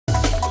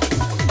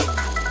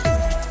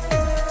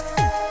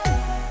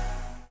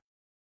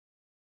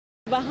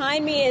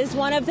Behind me is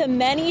one of the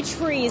many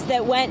trees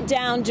that went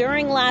down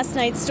during last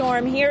night's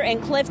storm here in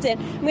Clifton.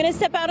 I'm going to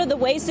step out of the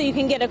way so you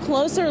can get a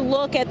closer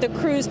look at the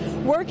crews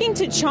working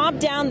to chop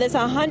down this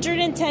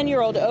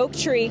 110-year-old oak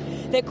tree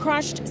that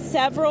crushed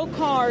several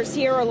cars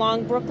here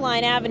along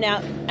Brookline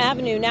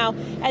Avenue. Now,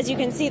 as you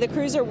can see, the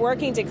crews are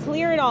working to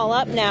clear it all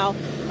up now.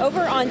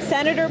 Over on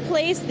Senator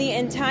Place, the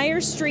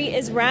entire street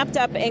is wrapped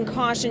up in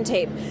caution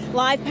tape.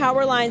 Live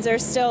power lines are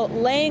still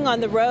laying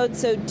on the road,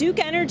 so Duke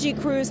Energy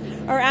crews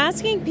are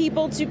asking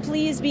people to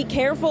please be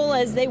careful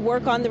as they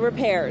work on the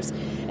repairs.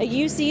 A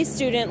UC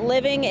student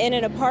living in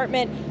an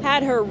apartment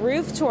had her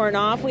roof torn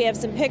off. We have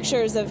some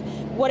pictures of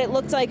what it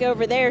looked like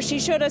over there. She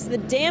showed us the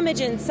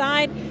damage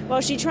inside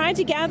while she tried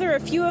to gather a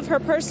few of her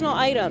personal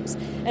items.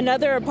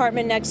 Another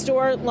apartment next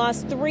door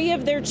lost 3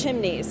 of their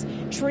chimneys.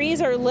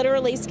 Trees are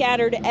literally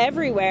scattered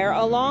everywhere,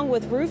 along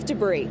with roof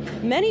debris.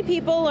 Many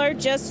people are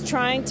just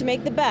trying to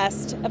make the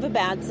best of a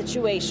bad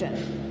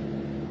situation.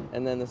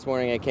 And then this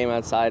morning I came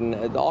outside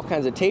and all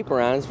kinds of tape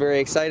around. It's very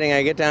exciting.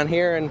 I get down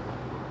here and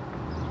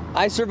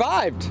I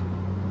survived.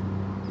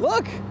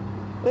 Look,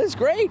 this is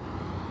great.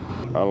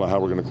 I don't know how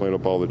we're going to clean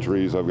up all the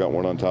trees. I've got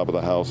one on top of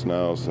the house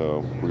now, so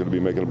we're going to be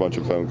making a bunch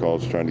of phone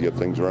calls trying to get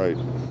things right.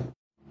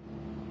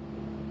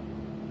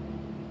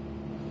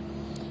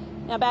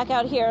 Now back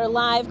out here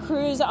live,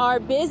 crews are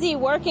busy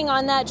working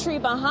on that tree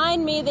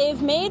behind me.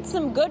 They've made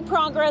some good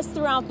progress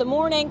throughout the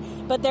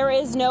morning, but there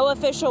is no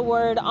official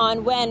word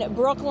on when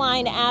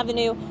Brookline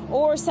Avenue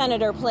or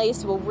Senator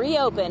Place will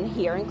reopen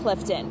here in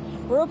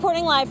Clifton. We're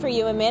reporting live for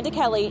you, Amanda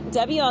Kelly,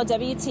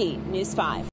 WLWT News 5.